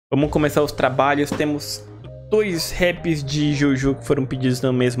Vamos começar os trabalhos. Temos 2 raps de JOJO que foram pedidos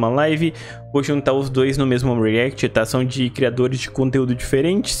na mesma live. Vou juntar os 2 no mesmo react, tá? São de criadores de conteúdo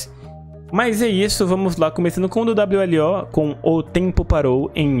diferentes. Mas é isso, vamos lá. Começando com o do WLO, com O Tempo Parou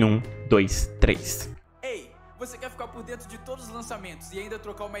em 1, 2, 3. Ei, você quer ficar por dentro de todos os lançamentos e ainda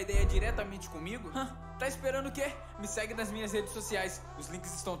trocar uma ideia diretamente comigo? Tá esperando o quê? Me segue nas minhas redes sociais. Os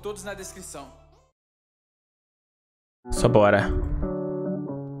links estão todos na descrição. Só bora.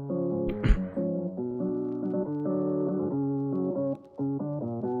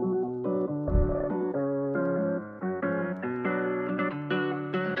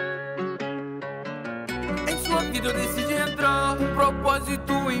 Eu decidi entrar, um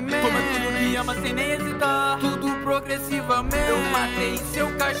propósito em mente. Como tudo me ama sem nem hesitar, tudo progressivamente. Eu matei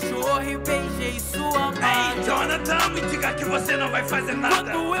seu cachorro e beijei sua mãe. Ei, Jonathan, me diga que você não vai fazer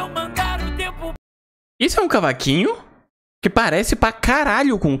nada. Quando eu mandar o tempo... Isso é um cavaquinho? Que parece pra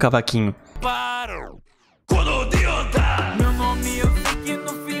caralho com um cavaquinho. Para. Quando o DIO tá. Meu nome eu sei que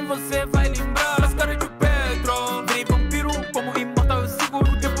no fim você vai lembrar. As caras de pedra, virei vampiro como imortal. Eu sigo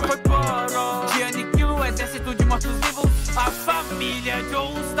o tempo vai parar. Te aniquilo, exército de mortos-vivos. A família de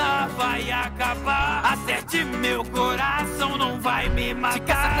All-Star vai acabar. Acerte meu coração, não vai me matar. De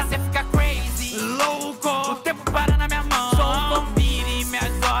caça você fica crazy, louco. O tempo para na minha mão. Sou um vampiro e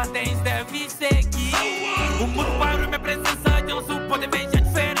minhas ordens devem seguir. O mundo parou minha presença, de lanço poder veja a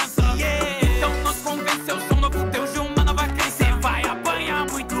diferença. Então nos convenceu, sou um novo deus de uma nova crença. Vai apanhar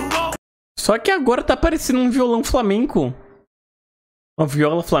muito louco. Só que agora tá parecendo um violão flamenco. Uma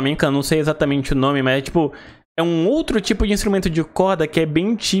viola flamenca, não sei exatamente o nome, mas é tipo... É um outro tipo de instrumento de corda que é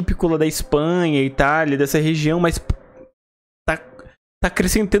bem típico lá da Espanha, Itália, dessa região, mas... Tá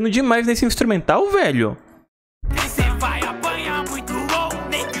acrescentando demais nesse instrumental, velho. Você vai apanhar muito louco.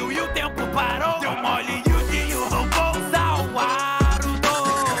 Nem viu e o tempo parou. Deu mole e o DIO roubou.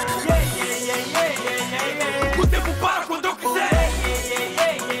 O tempo para quando eu quiser.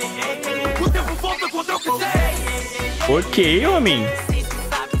 O tempo volta quando eu quiser. Ok, homem.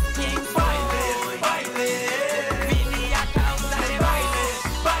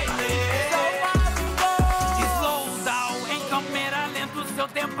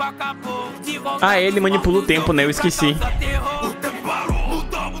 Ah, ele manipula o tempo, né? Eu esqueci. O tempo parou.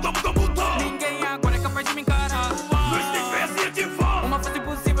 Ninguém agora é capaz de me encarar. Uma fase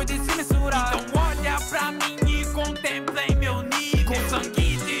impossível de se mensurar. Então olha pra mim e contemplem meu nível. Com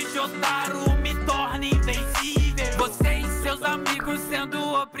sangue de Jotaro me torna invencível. Você e seus amigos sendo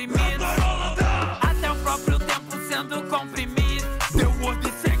oprimidos. Até o próprio tempo sendo comprimido. Seu word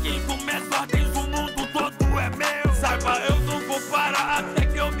seguindo minhas ordens. O mundo todo é meu. Saiba, eu não vou parar até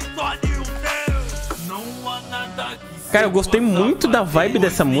que eu me torne um deus. Não há nada que... Cara, eu gostei muito da vibe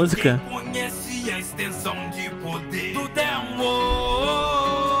dessa música.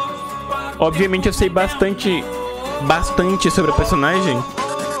 Obviamente eu sei bastante sobre a personagem.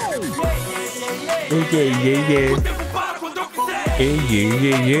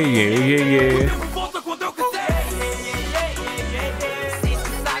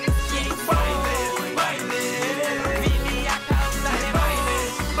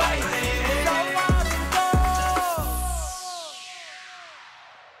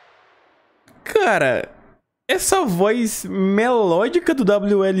 Cara, essa voz melódica do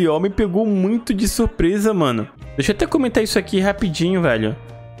WLO me pegou muito de surpresa, mano. Deixa eu até comentar isso aqui rapidinho, velho.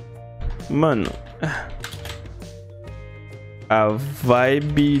 Mano, a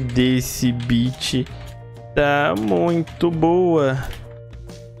vibe desse beat tá muito boa.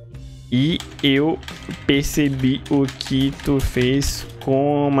 E eu percebi o que tu fez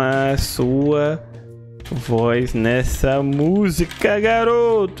com a sua voz nessa música,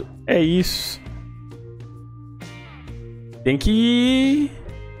 garoto. É isso. Tem que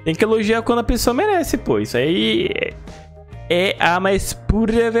elogiar quando a pessoa merece, pô. Isso aí é a mais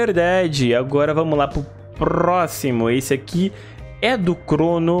pura verdade. Agora vamos lá pro próximo. Esse aqui é do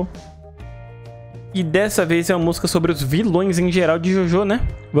Chrono. E dessa vez é uma música sobre os vilões em geral de JOJO, né?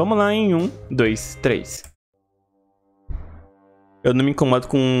 Vamos lá em 1, 2, 3. Eu não me incomodo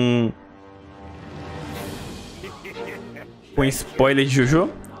com spoiler de JOJO.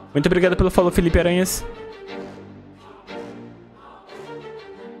 Muito obrigado pelo follow, Felipe Aranhas.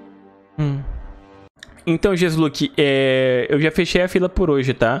 Então, Gesluck, eu já fechei a fila por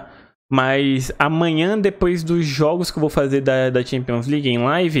hoje, tá? Mas amanhã, depois dos jogos que eu vou fazer da Champions League em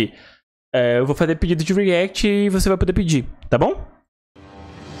live, eu vou fazer pedido de react e você vai poder pedir, tá bom?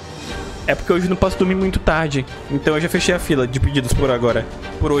 É porque hoje eu não posso dormir muito tarde, então eu já fechei a fila de pedidos por agora.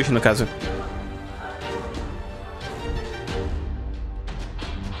 Por hoje, no caso.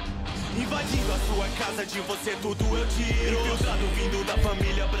 Invadindo a sua casa, de você tudo eu tiro. Infiltrado vindo da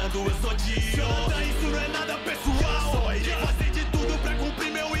família branca. DIO. Isso não é nada pessoal. Só irei fazer de tudo pra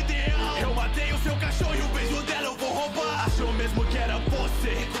cumprir meu ideal. Eu matei o seu cachorro e o beijo dela eu vou roubar. Achou mesmo que era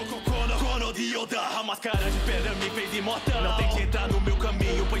você? Chrono, DIO, a máscara de pedra me fez imortal. Não tem que entrar no meu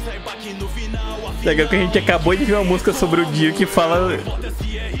caminho, pois saiba que no final. Legal que a gente acabou de ver uma música sobre o DIO que fala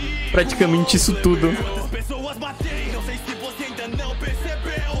praticamente isso tudo. Quantas pessoas matei, não sei se você ainda não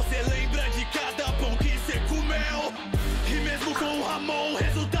percebeu. Você lembra de cada pão que você comeu. E mesmo com o Ramon, o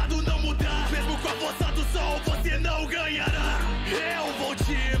resultado não muda. Mesmo com a força do sol, você não ganhará. Eu vou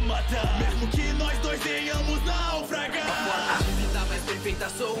te matar, mesmo que nós dois venhamos naufragar. A forma de vida mais perfeita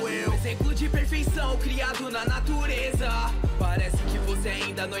sou eu. Exemplo de perfeição criado na natureza. Parece que você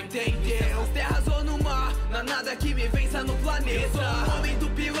ainda não entendeu. Nas terras ou no mar, não há nada que me vença no planeta. Eu sou o homem do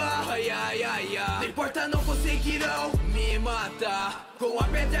pilar, ai ai ai ai. Não importa, não conseguirão me matar. Com a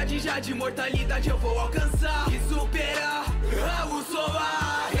pedra de jade, imortalidade eu vou alcançar e superar o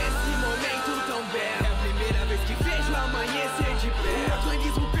solar. Esse momento tão belo, é a primeira vez que vejo amanhecer de pé. O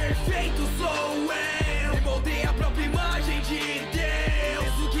organismo perfeito sou eu. E moldei a própria imagem de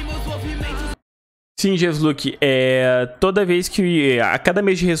Deus. O que meus movimentos. Sim, Jesluke, toda vez que a cada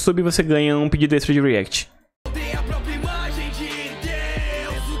mês de resub você ganha um pedido extra de react. Moldei a própria imagem de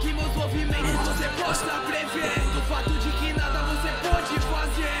Deus. O que meus movimentos você possa prever. Do fato de que nada você pode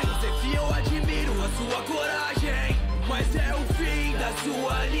fazer. Você fia, eu admiro a sua coragem, mas é o fim da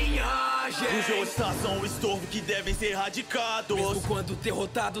sua linhagem. Os Jojos são um estorvo que devem ser erradicados. Mesmo quando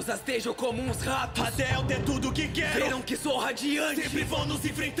derrotados rastejam como uns ratos. Até eu ter tudo que quero, verão que sou radiante. Sempre vão nos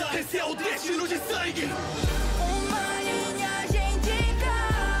enfrentar, esse é o destino de sangue. Uma linhagem de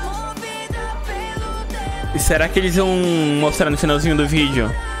carro movida pelo teu. E será que eles vão mostrar no finalzinho do vídeo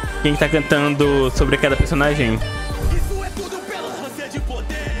quem tá cantando sobre cada personagem? Isso é tudo pela ânsia de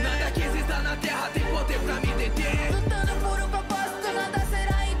poder. Nada que exista na terra tem poder pra me deter. Lutando por um propósito, nada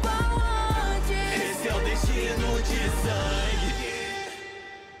será igual antes. Esse é o destino de sangue.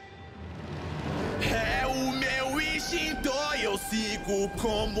 É o meu instinto, eu sigo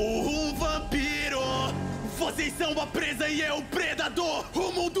como um vampiro. Vocês são a presa e eu o predador.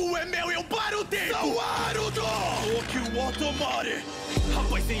 O mundo é meu, eu paro o tempo. Sou Arudo, o que o automore.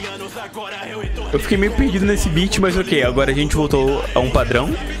 Após 100 anos agora eu retornei. Eu fiquei meio perdido nesse beat, mas ok, agora a gente voltou a um padrão.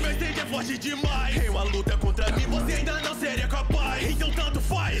 É forte demais. Em uma luta contra mim, você ainda não seria capaz. Então tanto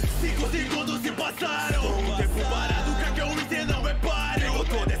faz, 5 segundos se passaram. Um tempo parado, que eu entendo não é páreo. Eu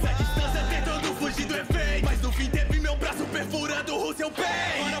tô nessa distância tentando fugir do efeito, mas no fim teve meu braço perfurando o seu peito.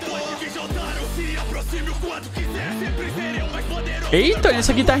 Agora pode vir Jotaro, se aproxime o quanto quiser. Sempre serei o mais poderoso. Eita, olha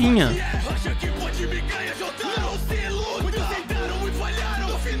essa guitarrinha. Acha que pode me ganhar, Jotaro? Se luta. Muitos tentaram e falharam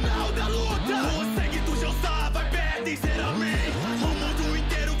no final da luta. O sangue do Jotaro vai pertencer a mim. O mundo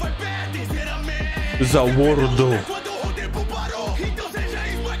inteiro vai pertencer a mim. Zawordo. Quando o tempo parou, então seja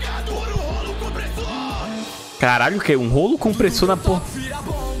esmagado por um rolo compressor. Caralho, que é um rolo compressor na porra. Vira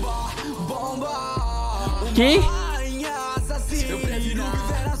bomba, bomba. Que? Rainha assassina. Eu prefiro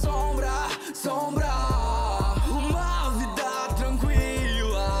viver na sombra, sombra. Uma vida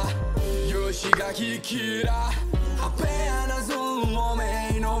tranquila. Yoshigaki Kira. Apenas um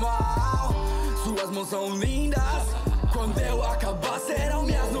homem normal. Suas mãos são lindas. Quando eu acabar, serão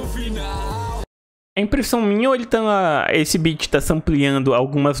minhas no final. É impressão minha ou ele tá. Esse beat tá sampleando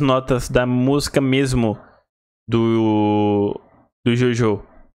algumas notas da música mesmo do JOJO?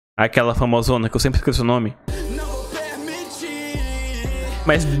 Aquela famosona que eu sempre esqueço o nome. Não vou permitir.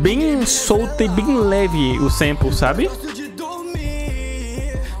 Mas bem solta e bem leve o sample, sabe? Gosto de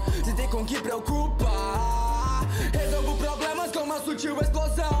dormir. Se tem com que preocupar. Resolvo problemas com uma sutil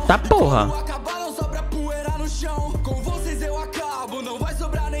explosão. Tá porra. Acabar, não sobra poeira no chão. Com vocês eu acabo, não vai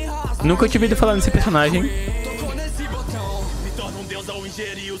sobrar nem rastro. Nunca tinha ouvido falar nesse personagem. Tocou nesse botão. Me torna um deus ao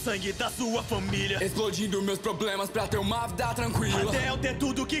ingerir o sangue da sua família. Explodindo meus problemas pra ter uma vida tranquila. Até eu ter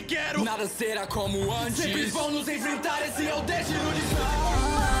tudo que quero, nada será como antes. Sempre vão nos enfrentar, esse é o destino de sangue.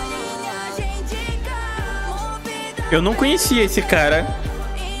 Uma linhagem de carro movida. Eu não conhecia esse cara.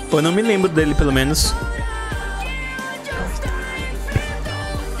 Eu não me lembro dele, pelo menos.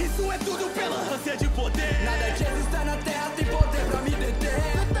 Isso é tudo pela ânsia de poder. Nada que exista na terra tem poder pra me deter.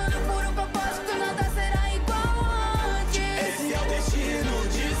 Lutando por um propósito, nada será igual antes. Esse é o destino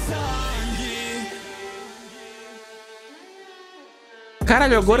de sangue.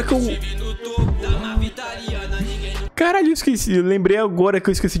 Caralho, agora que eu... Caralho, eu esqueci. Eu lembrei agora que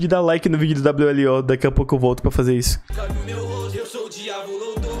eu esqueci de dar like no vídeo do WLO. Daqui a pouco eu volto pra fazer isso. Eu sou o diabo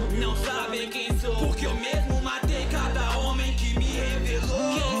louco, não sabem quem sou. Porque eu mesmo matei cada homem que me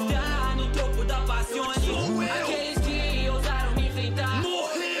revelou. Quem está no topo da passione, aqueles que ousaram me enfrentar.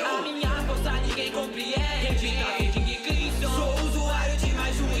 Morreu! A minha força ninguém compreende. Sou usuário de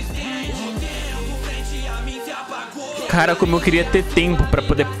mais um stand. Cara, como eu queria ter tempo pra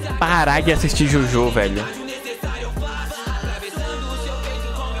poder parar de assistir JoJo, velho.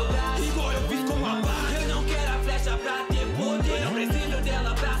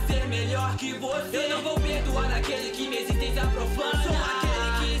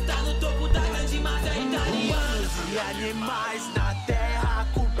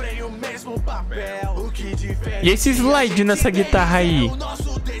 E esse slide nessa guitarra aí?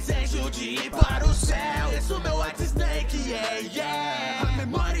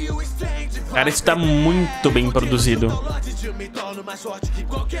 Cara, isso tá muito bem produzido.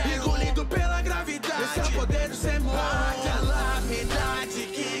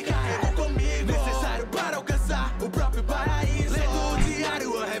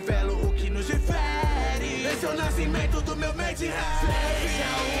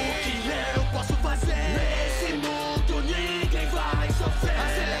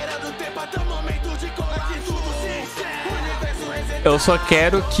 Eu só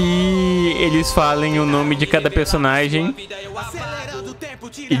quero que eles falem o nome de cada personagem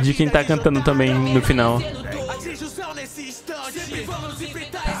e de quem tá cantando também no final.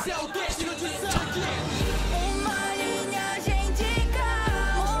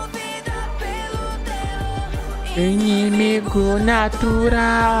 Inimigo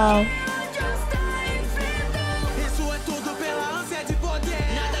natural.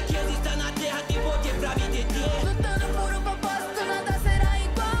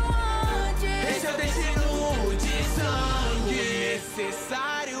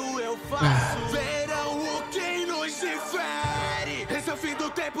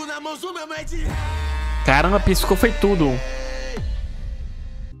 Caramba, piscou, foi tudo.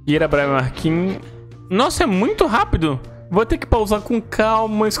 Ira Brava Marquinhos. Nossa, é muito rápido. Vou ter que pausar com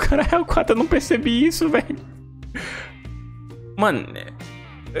calma. Esse cara é o 4, eu não percebi isso, velho. Mano,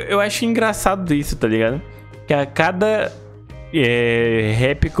 eu acho engraçado isso, tá ligado? Que a cada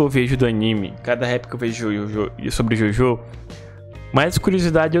rap que eu vejo do anime, cada rap que eu vejo sobre JoJo, mais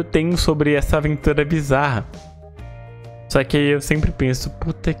curiosidade eu tenho sobre essa aventura bizarra. Só que eu sempre penso,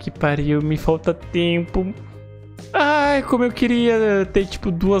 puta que pariu, me falta tempo. Ai, como eu queria ter,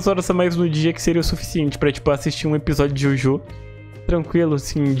 tipo, 2 horas a mais no dia, que seria o suficiente pra, tipo, assistir um episódio de JoJo tranquilo,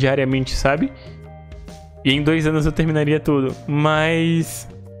 assim, diariamente, sabe? E em 2 anos eu terminaria tudo. Mas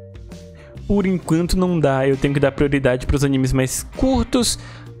por enquanto não dá. Eu tenho que dar prioridade pros animes mais curtos,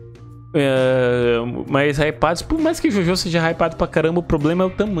 mais hypados. Por mais que JoJo seja hypado pra caramba, o problema é o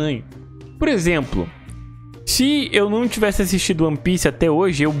tamanho. Por exemplo, se eu não tivesse assistido One Piece até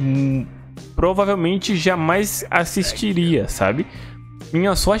hoje, eu provavelmente jamais assistiria, sabe?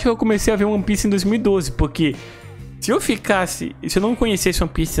 Minha sorte é que eu comecei a ver One Piece em 2012, porque se eu não conhecesse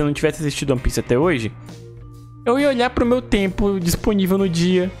One Piece, se eu não tivesse assistido One Piece até hoje, eu ia olhar pro meu tempo disponível no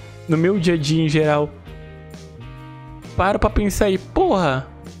dia, no meu dia a dia em geral. Paro pra pensar aí, porra,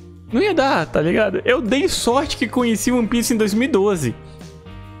 não ia dar, tá ligado? Eu dei sorte que conheci One Piece em 2012.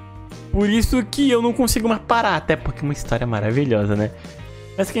 Por isso que eu não consigo mais parar, até porque é uma história maravilhosa, né?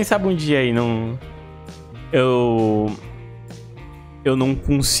 Mas quem sabe um dia aí eu não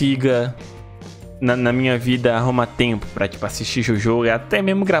consiga na minha vida arrumar tempo pra, tipo, assistir JoJo e até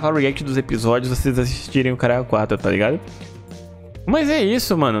mesmo gravar o react dos episódios, vocês assistirem o canal 4, tá ligado? Mas é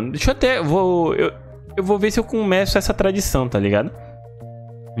isso, mano. Deixa eu até... Eu vou ver se eu começo essa tradição, tá ligado?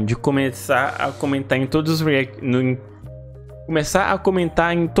 De começar a comentar em todos os começar a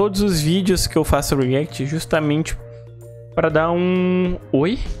comentar em todos os vídeos que eu faço react, justamente para dar um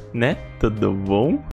oi, né? Tudo bom?